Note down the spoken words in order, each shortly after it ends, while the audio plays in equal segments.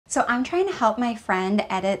So I'm trying to help my friend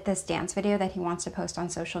edit this dance video that he wants to post on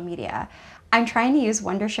social media. I'm trying to use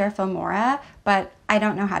Wondershare Filmora, but I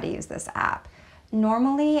don't know how to use this app.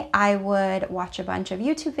 Normally, I would watch a bunch of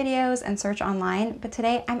YouTube videos and search online, but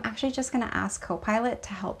today I'm actually just gonna ask Copilot to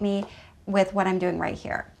help me with what I'm doing right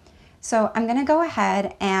here. So I'm gonna go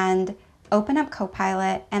ahead and open up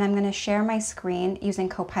Copilot, and I'm gonna share my screen using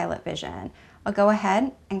Copilot Vision. I'll go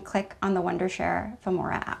ahead and click on the Wondershare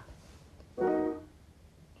Filmora app.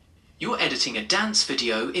 You're editing a dance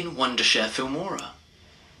video in Wondershare Filmora.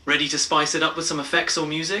 Ready to spice it up with some effects or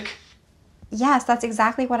music? Yes, that's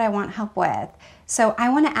exactly what I want help with. So I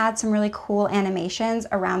want to add some really cool animations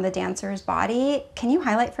around the dancer's body. Can you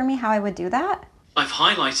highlight for me how I would do that? I've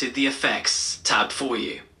highlighted the Effects tab for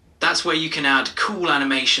you. That's where you can add cool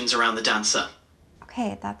animations around the dancer.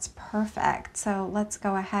 Okay, that's perfect. So let's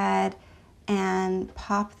go ahead and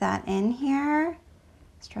pop that in here.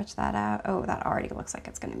 Stretch that out. Oh, that already looks like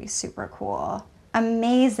it's going to be super cool.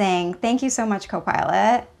 Amazing. Thank you so much,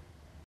 Copilot.